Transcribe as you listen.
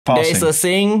There is a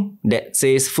saying that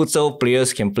says futsal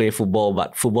players can play football,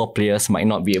 but football players might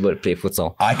not be able to play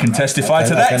futsal. I can testify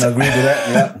to that. I can agree to that,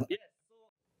 yeah.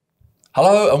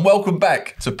 Hello and welcome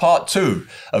back to part 2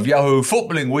 of Yahoo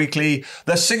Footballing Weekly,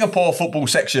 the Singapore football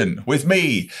section, with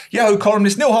me, Yahoo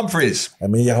columnist Neil Humphreys.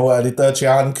 And me, Yahoo editor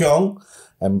Chia and Keong.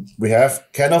 And we have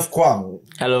Kenneth Kwang.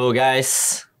 Hello,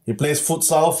 guys. He plays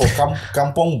futsal for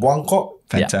Kampung Buangkok.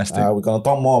 Fantastic. We're going to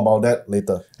talk more about that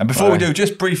later. And before we do,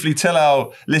 just briefly tell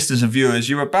our listeners and viewers,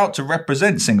 you're about to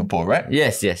represent Singapore, right?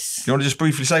 Yes. You want to just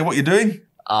briefly say what you're doing?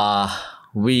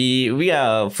 We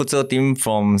are a futsal team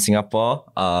from Singapore.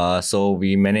 So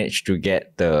we managed to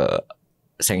get the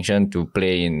sanction to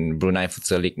play in Brunei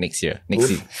Futsal League next season.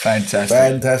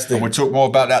 Fantastic. And we'll talk more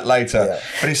about that later. Yeah.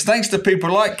 But it's thanks to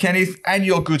people like Kenneth and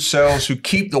your good selves who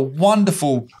keep the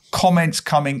wonderful comments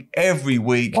coming every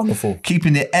week. Wonderful.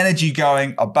 Keeping the energy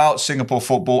going about Singapore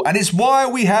football. And it's why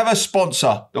we have a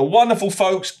sponsor, the wonderful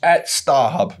folks at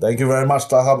StarHub. Thank you very much,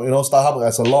 StarHub. You know, StarHub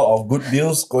has a lot of good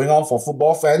deals going on for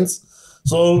football fans.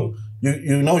 So,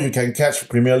 you can catch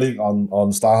Premier League on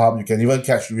StarHub. You can even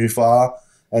catch UEFA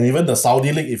and even the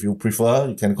Saudi League if you prefer.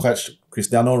 You can catch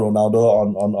Cristiano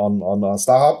Ronaldo on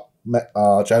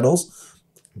StarHub channels.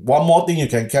 One more thing you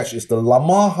can catch is the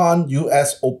Lamahan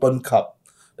US Open Cup.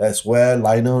 That's where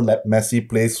Lionel Messi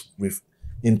plays with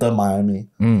Inter Miami.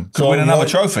 Could win another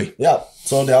trophy. Yeah.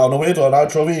 So they're on the way to another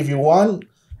trophy. If you want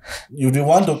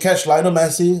to catch Lionel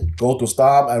Messi, go to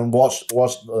StarHub and watch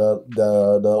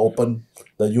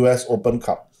the US Open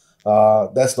Cup.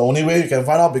 That's the only way you can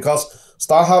find out because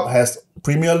StarHub has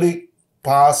Premier League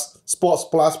Pass, Sports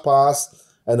Plus Pass,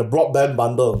 and the broadband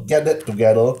bundle. Get that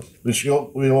together, which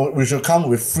will come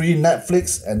with free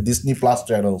Netflix and Disney Plus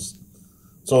channels.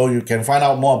 So you can find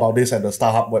out more about this at the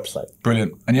StarHub website.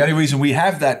 Brilliant. And the only reason we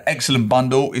have that excellent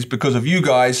bundle is because of you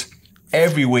guys.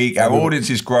 Every week, our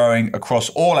audience is growing across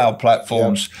all our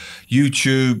platforms,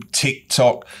 YouTube,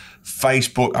 TikTok,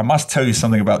 Facebook. I must tell you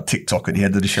something about TikTok at the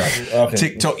end of the show. Okay.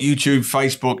 TikTok, YouTube,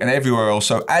 Facebook, and everywhere else.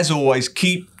 So as always,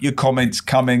 keep your comments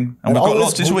coming. And we've got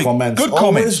lots this week. Good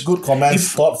comments. Good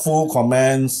comments, thoughtful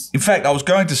comments. In fact, I was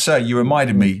going to say, you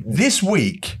reminded me, this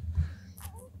week,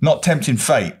 not tempting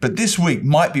fate, but this week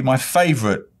might be my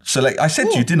favourite select. I said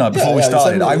to you, didn't I, before we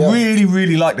started? I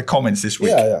really like the comments this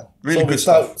week. Yeah. Really so good we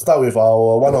stuff. Start with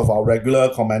one of our regular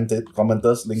commenters,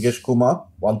 Lingesh Kumar,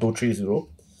 1230.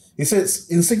 He says,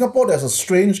 in Singapore, there's a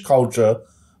strange culture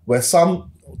where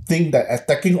some think that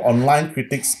attacking online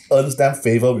critics earns them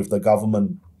favour with the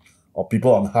government or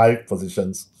people on high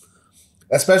positions,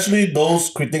 especially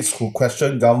those critics who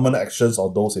question government actions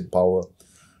or those in power.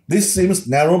 This seems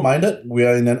narrow-minded. We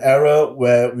are in an era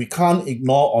where we can't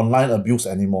ignore online abuse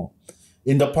anymore.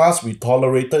 In the past, we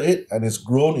tolerated it and it's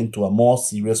grown into a more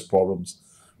serious problem.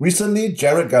 Recently,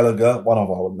 Jared Gallagher, one of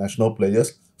our national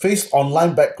players, faced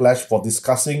online backlash for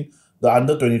discussing the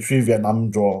under-23 Vietnam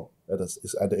draw at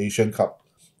the Asian Cup.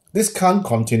 This can't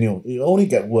continue. It only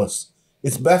gets worse.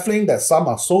 It's baffling that some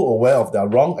are so aware of their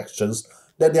wrong actions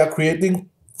that they are creating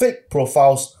fake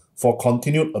profiles for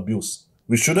continued abuse.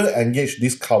 We shouldn't engage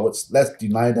these cowards. Let's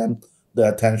deny them the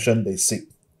attention they seek.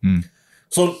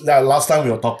 So last week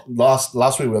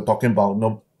we were talking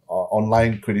about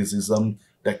online criticism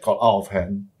that got out of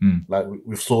hand, like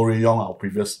with So Ray Yong,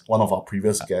 one of our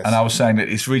previous guests. And I was saying that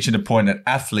it's reaching a point that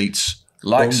athletes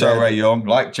like So Ray Yong,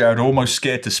 like Jared, are almost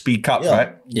scared to speak up,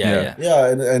 right? Yeah.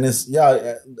 And that's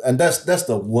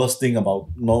the worst thing about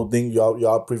you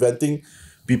are preventing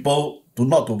people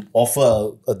to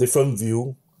offer a different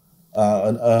view.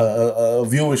 A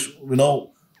view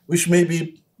which may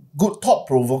be good, thought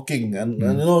provoking, and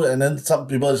then some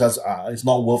people just it's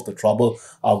not worth the trouble.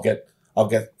 I'll get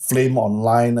flamed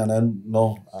online, and then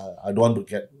I don't want to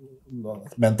get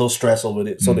mental stress over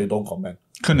it, so they don't comment.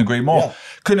 Couldn't agree more. Yeah.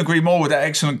 Couldn't agree more with that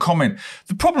excellent comment.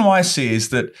 The problem I see is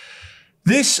that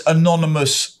this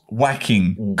anonymous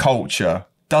whacking culture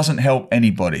doesn't help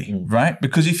anybody, right?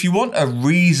 Because if you want a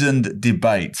reasoned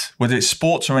debate, whether it's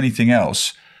sports or anything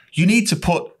else, you need to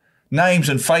put names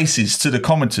and faces to the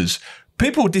commenters.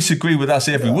 People disagree with us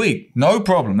every week. No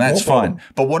problem. That's fine.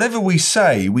 But whatever we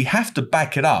say, we have to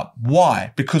back it up.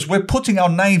 Why? Because we're putting our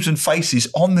names and faces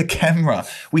on the camera.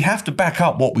 We have to back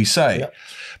up what we say. Yeah.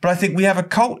 But I think we have a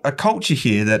culture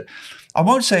here that I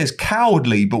won't say is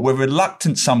cowardly, but we're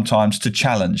reluctant sometimes to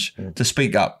challenge, to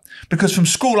speak up. Because from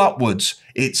school upwards,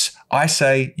 it's I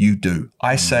say, you do.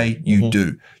 I say, you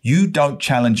do. You don't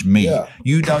challenge me. Yeah.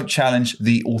 You don't challenge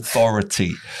the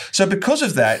authority. So because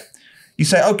of that, you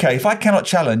say, okay, if I cannot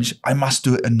challenge, I must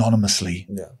do it anonymously.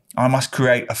 Yeah. I must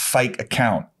create a fake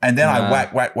account. And then I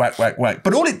whack.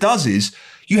 But all it does is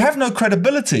you have no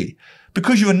credibility.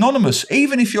 because you're anonymous.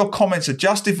 Even if your comments are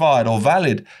justified or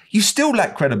valid, you still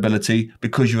lack credibility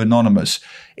because you're anonymous.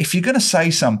 If you're going to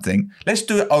say something, let's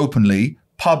do it openly,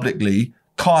 publicly,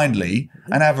 kindly,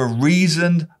 and have a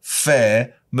reasoned,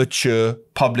 fair, mature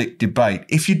public debate.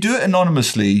 If you do it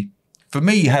anonymously, for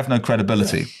me, you have no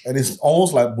credibility. And it's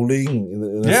almost like bullying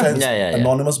in a sense,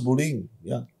 anonymous bullying.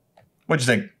 Yeah. What do you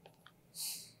think?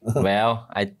 Well,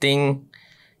 I think,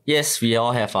 yes, we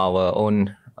all have our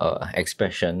own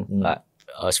expression, like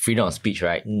freedom of speech,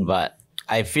 right? But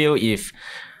I feel if,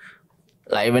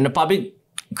 like, when the public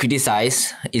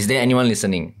criticize, is there anyone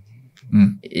listening?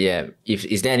 Yeah.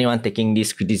 Is there anyone taking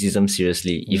this criticism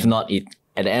seriously? If not,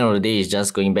 at the end of the day, it's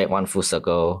just going back one full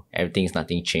circle.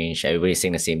 Nothing changed. Everybody's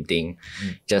saying the same thing.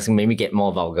 Just maybe get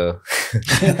more vulgar.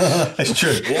 That's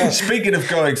true. Yeah. Speaking of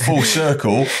going full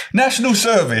circle, National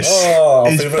Service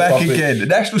is back again.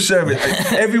 National Service.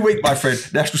 Every week, my friend,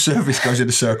 National Service goes in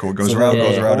a circle. It goes around,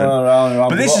 goes around.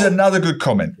 But this is another good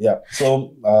comment. Yeah.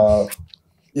 So,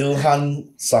 Ilhan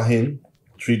Sahin,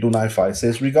 3295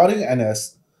 says, regarding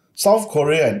NS, South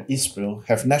Korea and Israel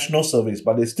have national service,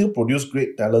 but they still produce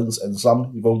great talents and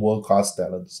some even world-class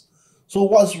talents. So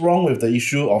what's wrong with the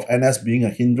issue of NS being a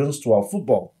hindrance to our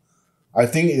football? I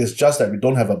think it's just that we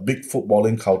don't have a big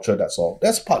footballing culture, that's all.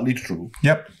 That's partly true.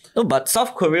 Yep. No, but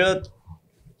South Korea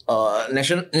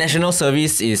national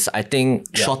service is, I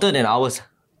think, shorter than ours.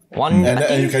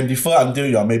 And you can defer until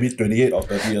you're maybe 28 or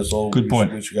 30 years old. Good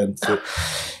point. Which you can say.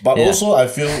 But also, I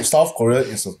feel South Korea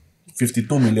is a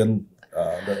 52 million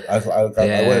I went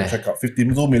and check out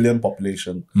 52 million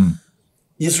population.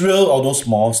 Israel, although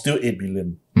small, still 8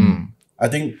 billion. I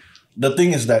think the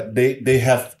thing is that they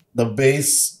have the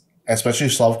base, especially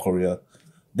South Korea.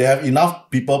 They have enough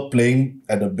people playing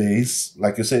at the base.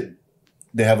 Like you said,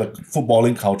 they have a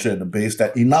footballing culture at the base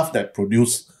that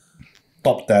produce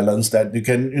top talents that you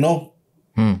can,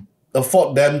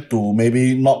 afford them to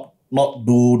maybe not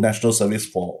do national service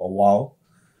for a while.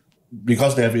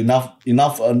 Because they have enough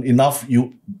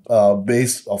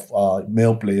base of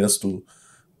male players to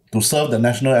serve the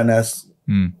national NS,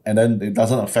 and then it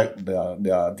doesn't affect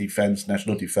their defense,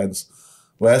 national defense.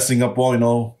 Whereas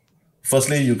Singapore,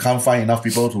 firstly you can't find enough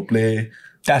people to play.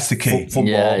 That's the key.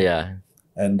 Football. Yeah.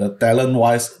 And the talent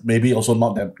wise, maybe also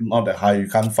not that high. You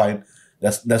can't find.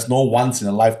 There's no once in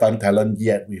a lifetime talent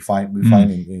yet. We find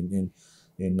in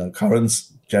the current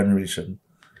generation.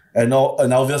 And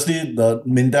obviously, the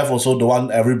MINDEF also don't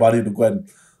want everybody to go and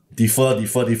defer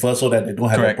so that they don't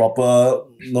have a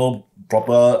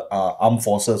proper armed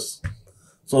forces.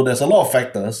 So there's a lot of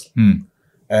factors,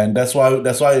 and that's why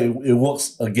it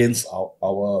works against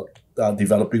our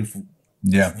developing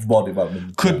football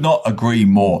development. Could not agree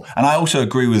more. And I also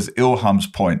agree with Ilham's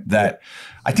point that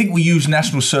I think we use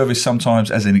national service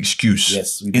sometimes as an excuse.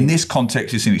 Yes, we do. In this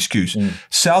context, it's an excuse.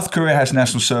 South Korea has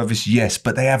national service, yes,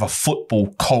 but they have a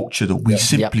football culture that we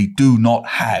simply do not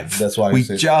have. That's why we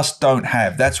just don't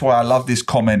have. That's why I love this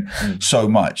comment so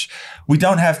much. We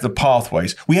don't have the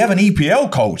pathways. We have an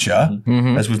EPL culture,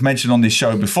 as we've mentioned on this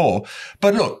show before.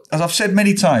 But look, as I've said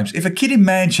many times, if a kid in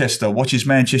Manchester watches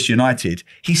Manchester United,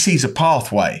 he sees a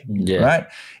pathway, right?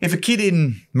 If a kid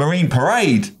in Marine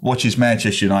Parade watches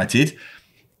Manchester United,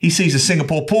 he sees a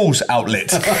Singapore Pools outlet.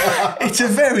 It's a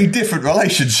very different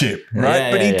relationship,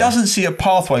 right? But he doesn't see a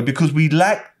pathway because we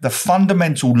lack the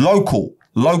fundamental local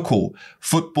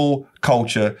football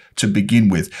culture to begin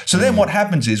with. So then what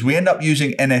happens is we end up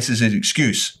using NS as an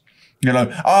excuse.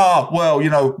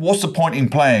 What's the point in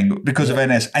playing because of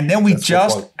NS? And then we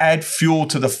just add fuel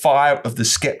to the fire of the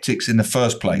skeptics in the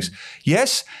first place.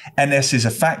 Yes, NS is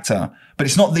a factor, but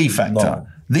it's not the factor. No.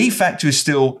 The factor is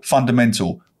still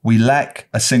fundamental. We lack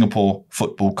a Singapore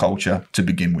football culture to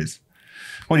begin with.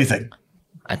 What do you think?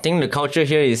 I think the culture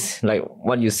here is like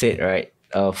what you said, right?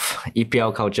 Of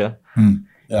EPL culture.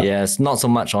 It's not so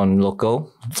much on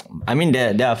local. I mean,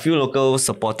 there are a few local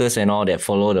supporters and all that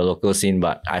follow the local scene,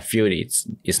 but I feel it's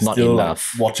not Still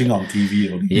enough. Like watching on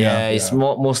TV only. It's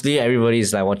mostly everybody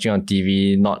is like watching on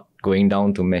TV, not going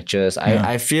down to matches.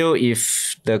 I feel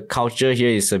if the culture here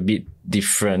is a bit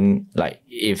different, like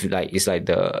if it's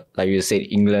like you said,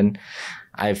 England,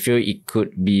 I feel it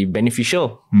could be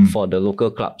beneficial for the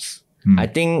local clubs. I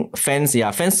think fans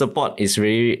support is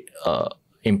really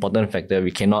important factor.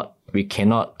 We cannot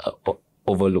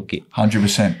overlook it.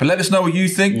 100%. But let us know what you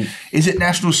think. Is it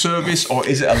national service or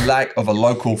is it a lack of a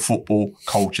local football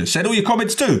culture? Send all your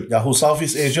comments too. Yahoo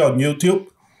Southeast Asia on YouTube.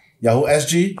 Yahoo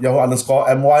SG,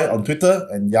 Yahoo_MY on Twitter,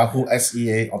 and Yahoo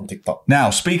SEA on TikTok. Now,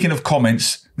 speaking of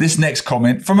comments, this next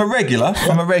comment from a regular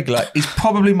is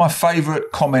probably my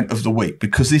favorite comment of the week,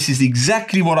 because this is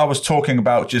exactly what I was talking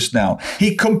about just now.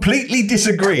 He completely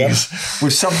disagrees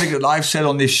with something that I've said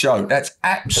on this show. That's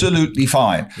absolutely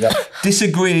fine. Yeah.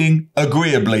 Disagreeing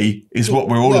agreeably is what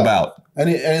we're all about. And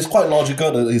it's quite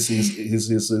logical, that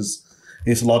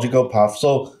his logical path.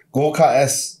 So, Goka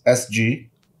SG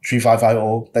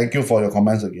 3550, thank you for your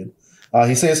comments again.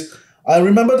 He says, I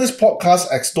remember this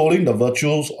podcast extolling the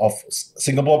virtues of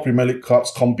Singapore Premier League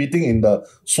clubs competing in the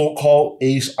so-called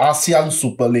ASEAN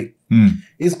Super League.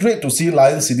 It's great to see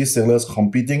Lion City Sailors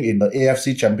competing in the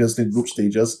AFC Champions League group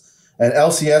stages and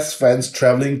LCS fans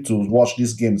travelling to watch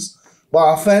these games. But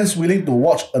are fans willing to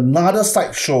watch another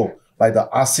side show like the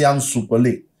ASEAN Super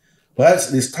League?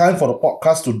 Perhaps it's time for the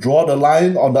podcast to draw the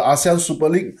line on the ASEAN Super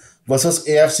League versus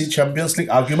AFC Champions League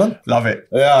argument. Love it.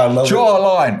 Yeah, I love Draw a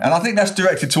line. And I think that's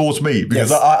directed towards me,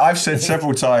 because I've said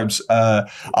several times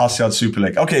ASEAN Super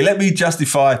League. Okay, let me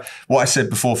justify what I said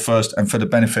before first, and for the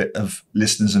benefit of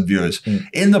listeners and viewers.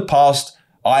 In the past,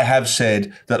 I have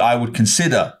said that I would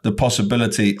consider the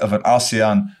possibility of an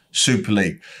ASEAN Super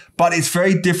League. But it's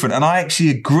very different. And I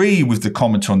actually agree with the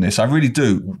commenter on this. I really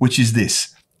do, which is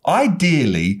this.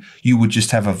 Ideally, you would just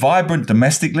have a vibrant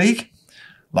domestic league,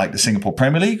 like the Singapore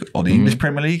Premier League or the English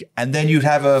Premier League, and then you'd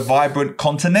have a vibrant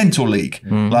continental league,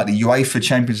 like the UEFA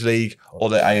Champions League or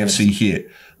the AFC here.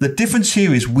 The difference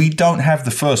here is we don't have the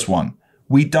first one.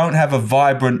 We don't have a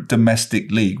vibrant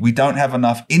domestic league. We don't have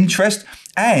enough interest,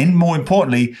 and more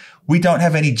importantly, we don't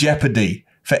have any jeopardy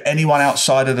for anyone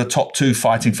outside of the top two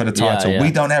fighting for the title.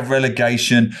 We don't have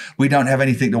relegation. We don't have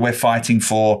anything that we're fighting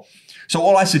for. So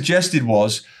all I suggested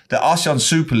was that ASEAN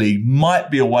Super League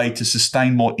might be a way to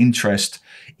sustain more interest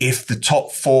if the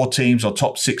top 4 teams or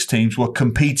top 6 teams were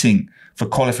competing for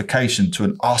qualification to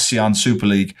an ASEAN Super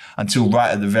League until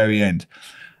right at the very end.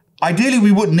 Ideally,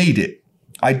 we wouldn't need it.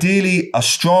 Ideally, a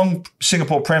strong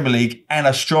Singapore Premier League and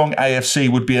a strong AFC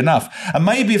would be enough. And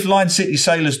maybe if Lion City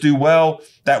Sailors do well,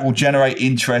 that will generate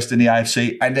interest in the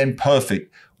AFC, and then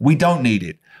perfect. We don't need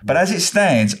it. But as it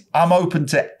stands, I'm open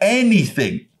to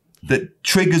anything that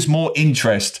triggers more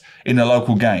interest in the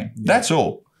local game. That's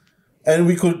all. And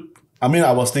we could, I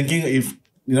was thinking, if,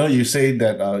 you say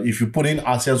that if you put in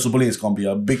ASEAN Super League, it's going to be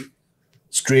a big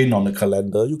strain on the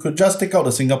calendar. You could just take out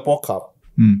the Singapore Cup.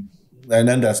 And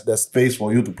then there's space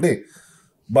for you to play.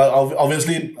 But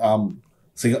obviously,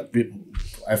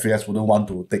 FAS wouldn't want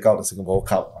to take out the Singapore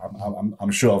Cup.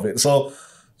 I'm sure of it. So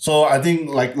I think,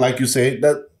 like you say,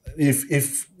 that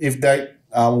if that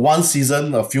one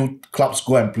season a few clubs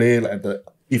go and play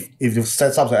if you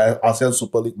set up the ASEAN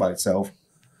Super League by itself,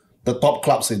 the top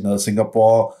clubs in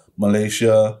Singapore,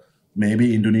 Malaysia,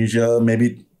 maybe Indonesia,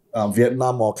 maybe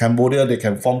Vietnam or Cambodia, they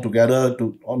can form together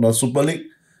on the Super League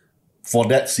for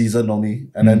that season only,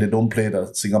 and then they don't play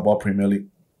the Singapore Premier League.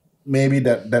 Maybe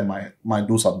that might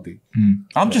do something.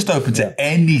 I'm just open to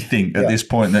anything at this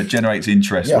point that generates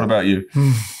interest. What about you?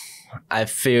 I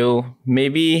feel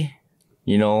maybe,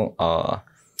 can I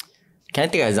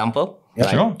take an example?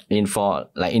 Sure. For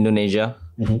Indonesia,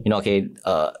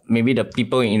 maybe the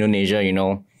people in Indonesia,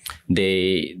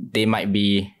 they might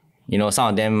be, some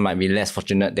of them might be less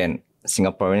fortunate than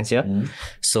Singaporeans here.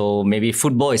 So maybe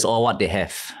football is all what they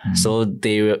have. So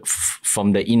they,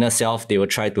 from the inner self, they will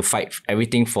try to fight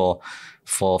everything for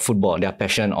football, their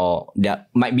passion, or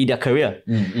might be their career.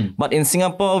 But in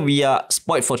Singapore, we are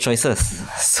spoiled for choices.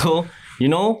 So, we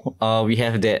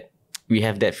have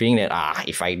that feeling that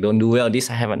if I don't do well this,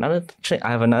 I have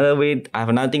another way, I have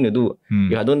another thing to do.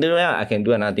 If I don't do well, I can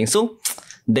do another thing. So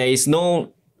there is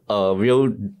no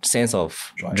real sense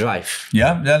of drive.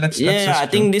 That's I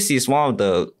think this is one of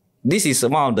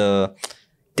the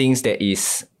things that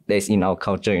is in our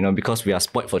culture, because we are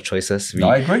spoiled for choices.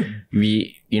 I agree.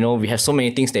 We have so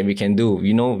many things that we can do.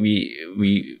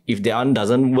 We if the one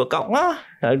doesn't work out,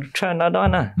 I'll try another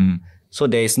one. So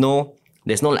there's no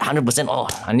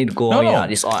 100%. I need to go.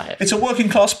 This all I have. It's a working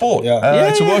class sport.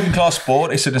 It's a working class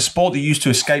sport. It's a sport that used to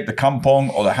escape the kampong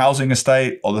or the housing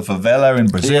estate or the favela in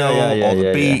Brazil or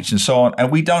the beach and so on. And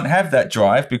we don't have that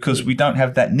drive because we don't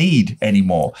have that need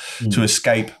anymore to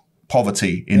escape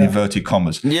poverty in inverted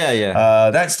commas.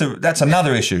 That's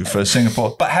another issue for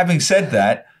Singapore. But having said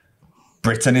that,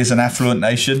 Britain is an affluent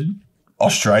nation.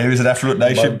 Australia is an affluent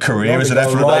nation. Korea is an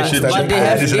affluent nation.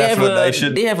 Japan is an affluent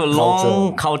nation. They have a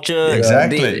long culture.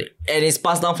 Exactly. And it's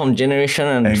passed down from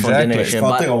generation for generation. It's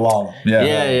going to take a while.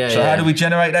 So how do we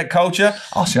generate that culture?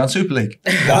 ASEAN Super League.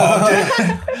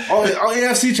 or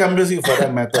AFC Champions League for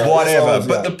that matter. Whatever.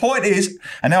 But the point is,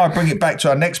 and now I bring it back to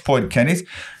our next point, Kenneth,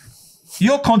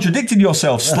 You're contradicting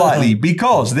yourself slightly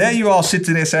because there you are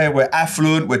sitting there saying we're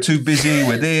affluent, we're too busy,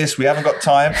 we're this, we haven't got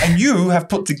time. And you have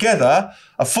put together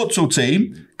a futsal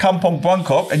team, Kampung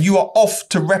Buangkok, and you are off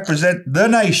to represent the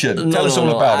nation. Tell us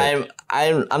all about it.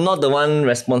 I'm not the one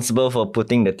responsible for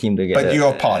putting the team together. But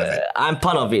you're part of it. I'm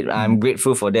part of it. I'm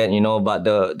grateful for that, but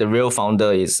the real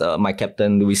founder is my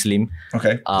captain, Louis Lim.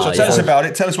 Okay. So tell us about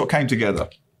it. Tell us what came together.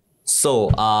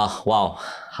 So, wow.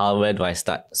 Where do I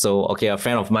start? So, okay, a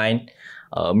friend of mine,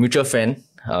 a mutual friend,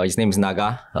 his name is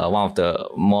Naga, one of the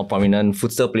more prominent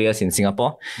futsal players in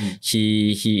Singapore.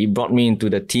 He brought me into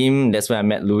the team. That's where I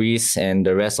met Luis and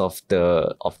the rest of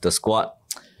the squad.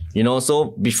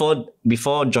 So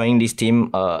before joining this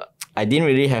team, I didn't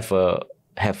really have a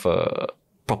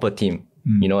proper team.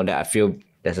 That I feel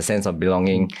there's a sense of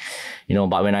belonging.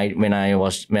 But when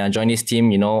I joined this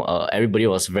team, everybody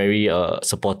was very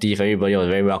supportive. Everybody was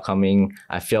very welcoming.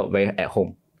 I felt very at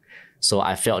home. So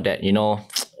I felt that in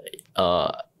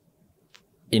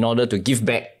order to give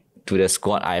back to the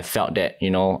squad, I felt that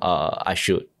I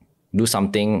should do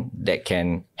something that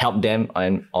can help them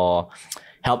or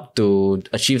help to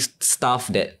achieve stuff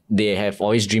that they have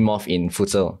always dreamed of in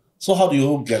futsal. So how do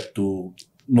you get to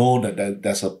know that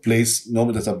there's a place,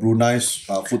 there's a Brunei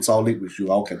futsal league which you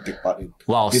all can take part in?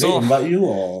 Wow. Did they invite you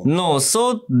or? No,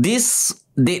 so this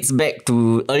dates back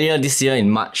to earlier this year in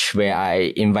March where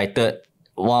I invited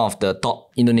one of the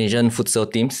top Indonesian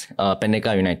futsal teams,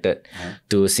 Pendeka United,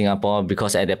 to Singapore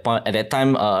because at that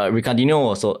time, Ricardinho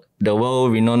also, the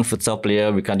world-renowned futsal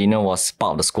player, Ricardinho was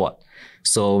part of the squad.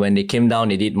 So when they came down,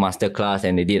 they did masterclass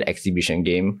and they did exhibition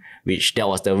game, that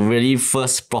was the really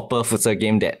first proper futsal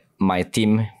game that my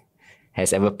team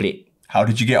has ever played. How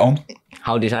did you get on?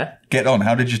 How did I? Get on.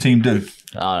 How did your team do?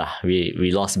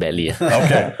 We lost badly.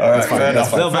 Okay, all right, fair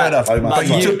enough. But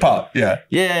you took part, yeah.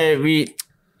 Yeah,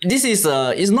 this is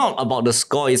it's not about the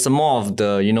score. It's more of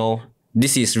the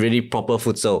this is really proper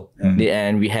futsal,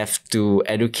 and we have to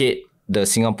educate the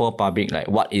Singapore public like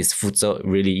what is futsal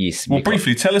really is. Well,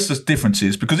 briefly tell us the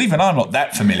differences because even I'm not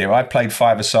that familiar. I played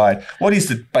five-a-side. What is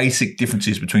the basic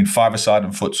differences between five-a-side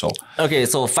and futsal? Okay,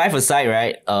 so five-a-side,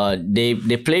 right?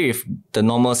 They play with the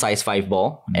normal size 5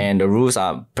 ball, and the rules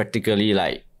are practically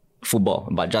like football,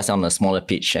 but just on a smaller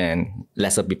pitch and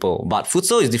lesser people. But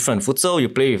futsal is different. Futsal you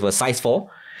play with a size 4.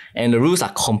 And the rules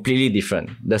are completely different.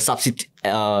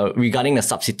 Regarding the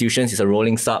substitutions, it's a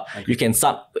rolling sub. Okay. You can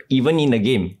sub even in the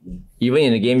game. Even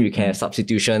in the game, you can have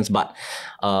substitutions, but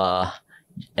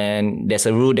and there's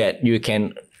a rule that you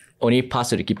can only pass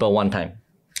to the keeper one time.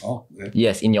 Oh, okay.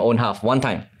 Yes, in your own half, one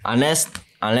time. Unless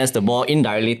the ball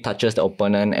indirectly touches the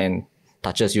opponent and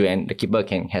touches you, and the keeper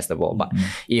has the ball. But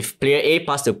if player A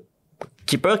pass to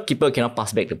keeper cannot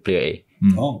pass back to player A.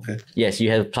 Oh, okay. Yes,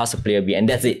 you have to pass to player B, and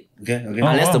that's it. Okay.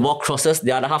 Unless the ball crosses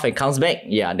the other half and comes back,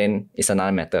 then it's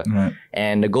another matter. Right.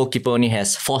 And the goalkeeper only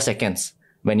has 4 seconds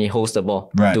when he holds the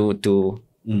ball to.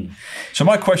 So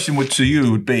my question to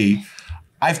you would be,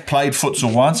 I've played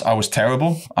futsal once. I was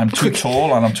terrible. I'm too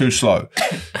tall and I'm too slow.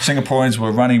 Singaporeans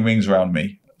were running rings around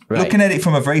me. Right. Looking at it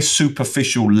from a very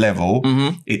superficial level,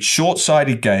 it's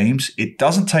short-sighted games. It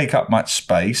doesn't take up much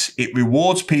space. It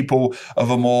rewards people of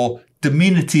a more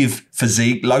diminutive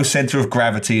physique, low center of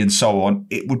gravity and so on.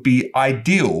 It would be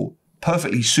ideal,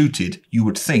 perfectly suited, you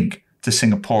would think, to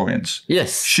Singaporeans.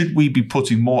 Yes. Should we be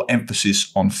putting more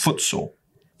emphasis on futsal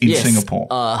in Singapore?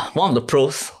 One of the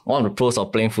pros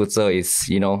of playing futsal is,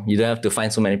 you don't have to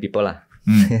find so many people. Like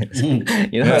as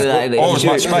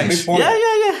much space.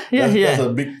 Yeah. That's a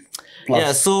big plus.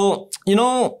 Yeah, so,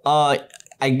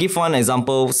 I give one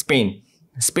example, Spain.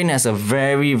 Spain has a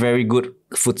very, very good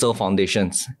futsal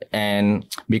foundations. And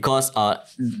because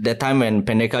that time when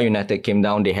Pendeka United came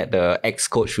down, they had the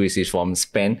ex-coach who is from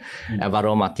Spain,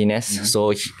 Alvaro Martinez.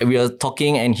 So we were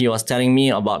talking and he was telling me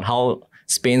about how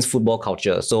Spain's football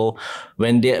culture. So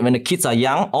when the kids are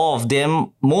young,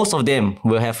 most of them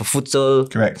will have a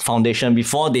futsal foundation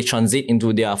before they transit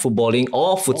into their footballing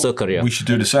or futsal career. We should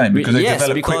do the same because they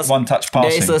develop quick one-touch passing.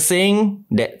 There is a saying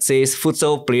that says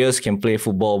futsal players can play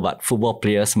football, but football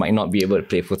players might not be able to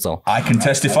play futsal. I can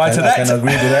testify to that. I can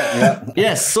agree to that, yeah.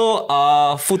 Yes, so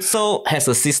futsal has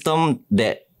a system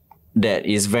that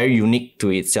is very unique to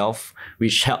itself,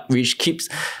 which keeps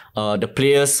the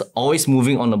players always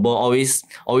moving on the ball,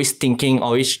 always thinking,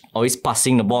 always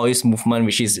passing the ball, always movement,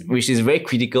 which is very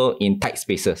critical in tight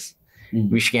spaces,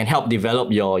 which can help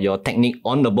develop your technique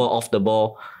on the ball, off the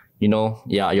ball,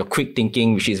 your quick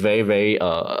thinking, which is very, very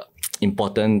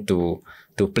important to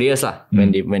players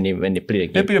when they play the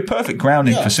game. It'd be a perfect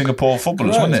grounding for Singapore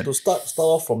footballers, wouldn't it? To start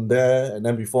off from there and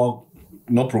then before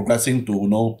progressing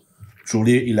to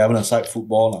truly 11-a-side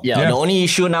football. Yeah, the only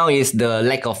issue now is the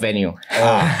lack of venue.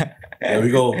 There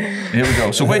we go. Here we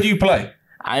go. So where do you play?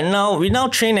 We now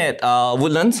train at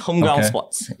Woodlands Home Ground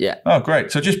Sports. Yeah. Oh,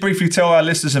 great. So just briefly tell our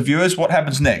listeners and viewers what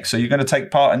happens next. So you're going to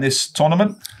take part in this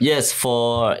tournament? Yes,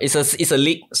 it's a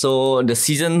league. So the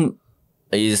season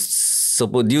is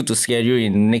due to schedule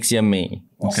in next year May.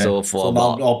 Okay. So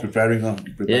now all preparing.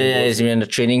 It's in the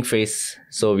training phase.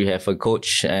 So we have a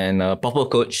coach and a proper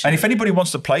coach. And if anybody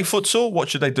wants to play futsal, what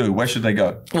should they do? Where should they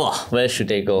go? Wow, where should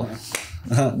they go?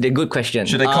 The good question.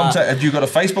 Should they contact? Have you got a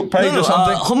Facebook page or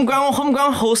something? Home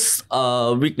ground hosts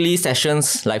weekly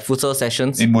sessions, like futsal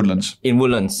sessions In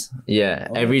Woodlands. Yeah,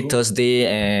 every Thursday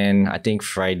and I think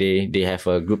Friday they have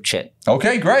a group chat.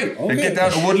 Okay, great. Then get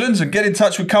down to Woodlands and get in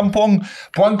touch with Kampung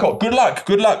Buangkok.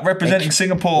 Good luck representing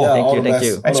Singapore. Yeah, Thank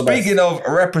you. And speaking of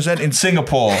representing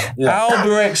Singapore,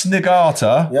 Albirex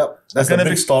Niigata. Yep, that's a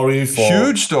big story for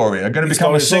huge story. Are going to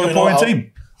become a Singaporean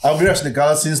team. Albirex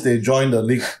Niigata, since they joined the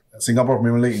league, Singapore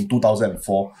Premier League in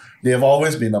 2004, they have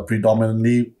always been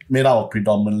made out of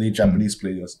predominantly Japanese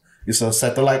players. It's a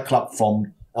satellite club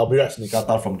from Albirex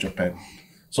Niigata from Japan.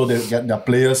 So they get their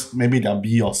players, maybe their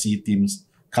B or C teams,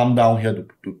 come down here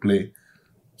to play.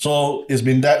 So it's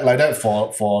been like that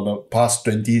for the past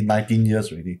 19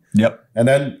 years already. Yep. And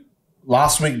then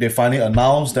last week they finally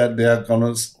announced that they are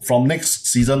gonna, from next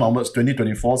season onwards,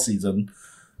 2024 season,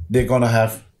 they're gonna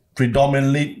have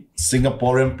predominantly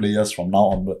Singaporean players from now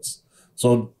onwards.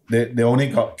 So they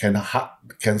only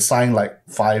can sign like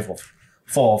 4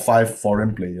 or 5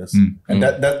 foreign players. And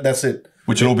that's it.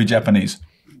 Which will all be Japanese.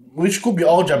 Which could be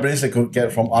all Japanese they could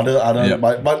get from other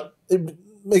but it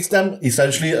makes them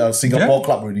essentially a Singapore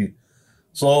club already.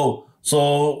 So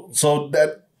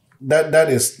that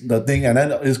is the thing. And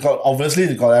then it's got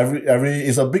every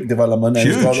it's a big development, and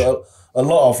it's got a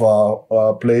lot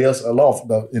of players, a lot of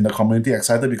in the community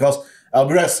excited because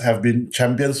Albirex have been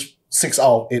champions 6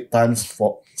 out of 8 times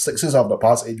for 6 out of the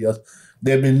past 8 years.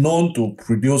 They've been known to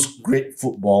produce great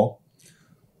football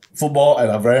at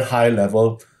a very high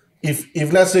level.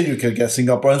 If let's say you can get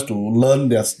Singaporeans to learn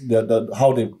their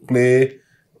how they play,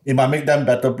 it might make them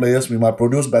better players. We might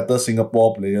produce better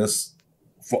Singapore players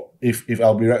if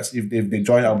they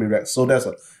join Albirex. So that's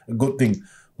a good thing.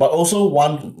 But also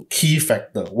one key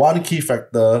factor,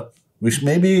 which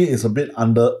maybe is a bit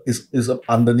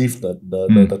underneath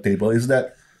the table, is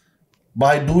that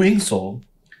by doing so,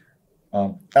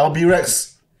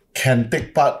 Albirex can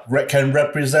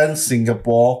represent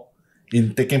Singapore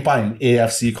in taking part in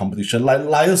AFC competition, like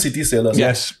Lion City Sailors.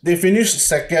 Yes, they finished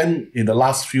second in the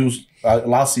last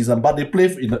season, but they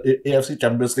played in the AFC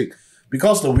Champions League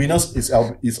because the winners is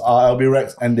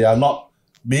Albirex, and they are not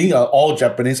being an all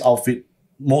Japanese outfit.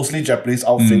 Mostly Japanese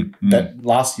outfit that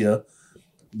last year,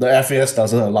 the FAS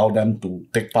doesn't allow them to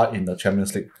take part in the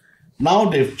Champions League. Now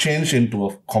they've changed into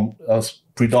a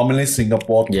predominantly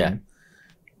Singapore team. Yeah.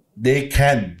 They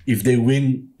can, if they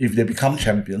become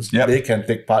champions, they can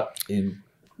take part in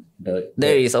the...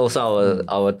 There is also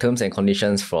our terms and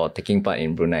conditions for taking part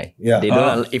in Brunei. Yeah. They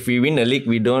don't. If we win the league,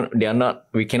 we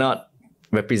cannot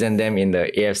represent them in the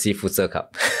AFC Futsal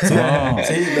Cup. See,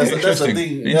 that's the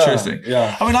thing. Interesting.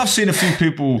 Yeah. I mean, I've seen a few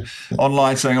people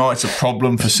online saying, it's a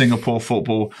problem for Singapore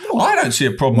football. I don't see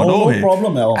a problem at all here. No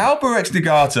problem at all. Albirex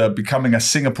Niigata becoming a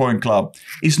Singaporean club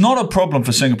is not a problem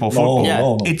for Singapore football.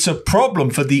 No. It's a problem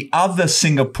for the other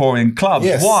Singaporean clubs.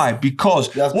 Yes. Why?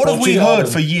 Because what have we heard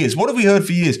for years?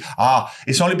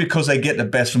 It's only because they get the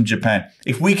best from Japan.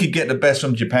 If we could get the best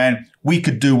from Japan, we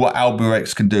could do what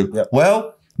Albirex can do. Yep.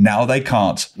 Well, now they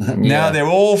can't. Now they're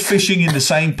all fishing in the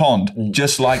same pond,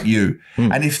 just like you.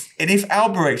 And if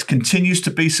Albirex continues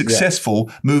to be successful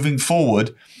moving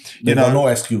forward, They've got no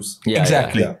excuse.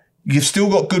 Exactly. Yeah. You've still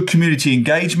got good community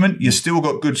engagement. You've still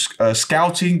got good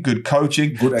scouting, good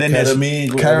coaching. Good academy.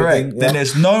 Good correct. everything. Then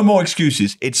there's no more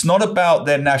excuses. It's not about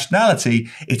their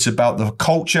nationality. It's about the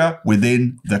culture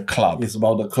within the club. It's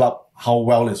about the club, how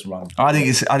well it's run. I think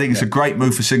it's a great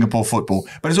move for Singapore football.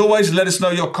 But as always, let us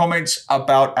know your comments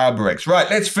about Albirex. Right,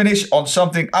 let's finish on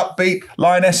something upbeat.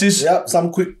 Lionesses. Yeah,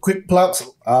 some quick plugs.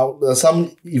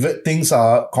 Some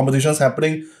competitions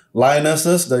happening.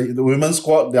 Lionesses, the women's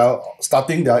squad, they are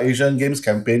starting their Asian Games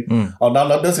campaign.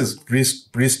 Now this is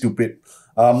pretty stupid.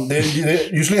 They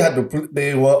usually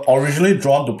they were originally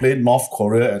drawn to play North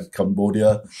Korea and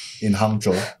Cambodia in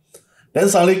Hangzhou. Then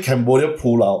suddenly Cambodia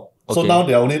pulled out. So now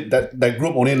they that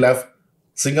group only left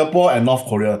Singapore and North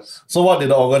Korea. So what did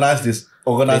the organizers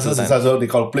decide? So they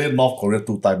got to play North Korea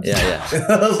 2 times. Yeah.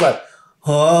 I was like,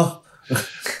 huh?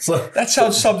 So That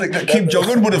sounds something that Kim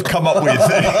Jong-un would have come up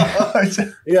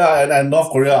with. yeah, and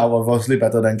North Korea are obviously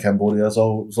better than Cambodia.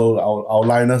 So our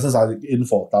Lionesses are in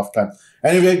for a tough time.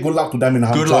 Anyway, good luck to them in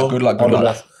Hangzhou. Good luck. All the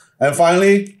best. And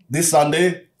finally, this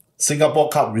Sunday, Singapore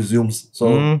Cup resumes.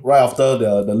 So right after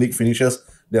the league finishes,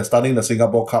 they're starting the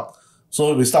Singapore Cup.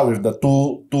 So we start with the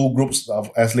two groups of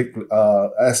S-League,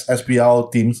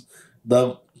 SPL teams.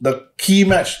 The key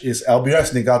match is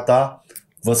Albirex Niigata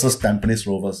versus Tampines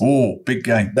Rovers. Oh, big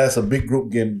game. That's a big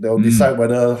group game. They'll decide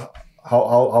whether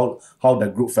how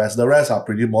that group fares. The rest are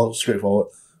pretty more straightforward.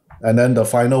 And then the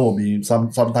final will be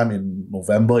sometime in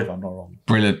November, if I'm not wrong.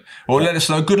 Brilliant. Well, let us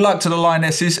know. Good luck to the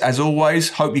Lionesses, as always.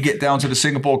 Hope you get down to the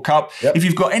Singapore Cup. Yep. If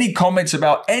you've got any comments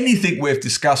about anything we've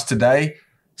discussed today,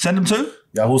 send them to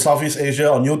Yahoo Southeast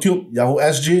Asia on YouTube, Yahoo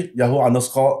SG,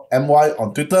 Yahoo_MY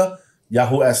on Twitter,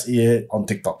 Yahoo SEA on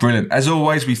TikTok. Brilliant. As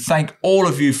always, we thank all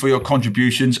of you for your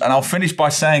contributions. And I'll finish by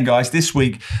saying, guys, this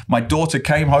week, my daughter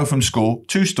came home from school,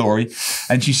 true story,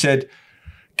 and she said,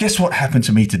 guess what happened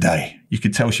to me today? You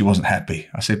could tell she wasn't happy.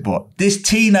 I said, what? This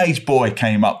teenage boy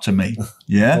came up to me.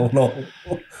 Yeah? Oh,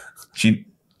 no.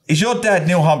 Is your dad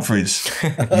Neil Humphreys?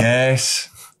 Yes.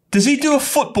 Does he do a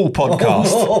football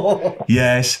podcast?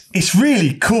 Yes. It's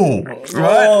really cool,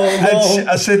 right? Oh, no. And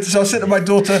I said to my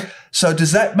daughter, so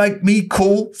does that make me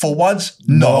cool for once?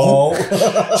 No.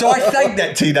 So I thank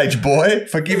that teenage boy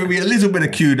for giving me a little bit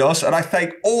of kudos, and I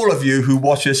thank all of you who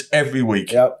watch us every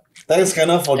week. Yep. Thanks,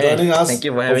 Kenneth, for joining us. Thank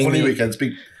you for having Hopefully me. we can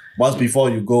speak once before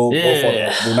you go for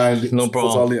the Brunei League. No Futsal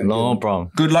problem. League No again.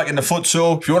 problem. Good luck in the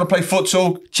futsal. If you want to play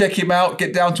futsal, check him out.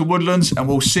 Get down to Woodlands, and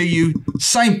we'll see you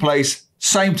same place,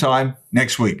 same time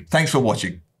next week. Thanks for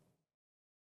watching.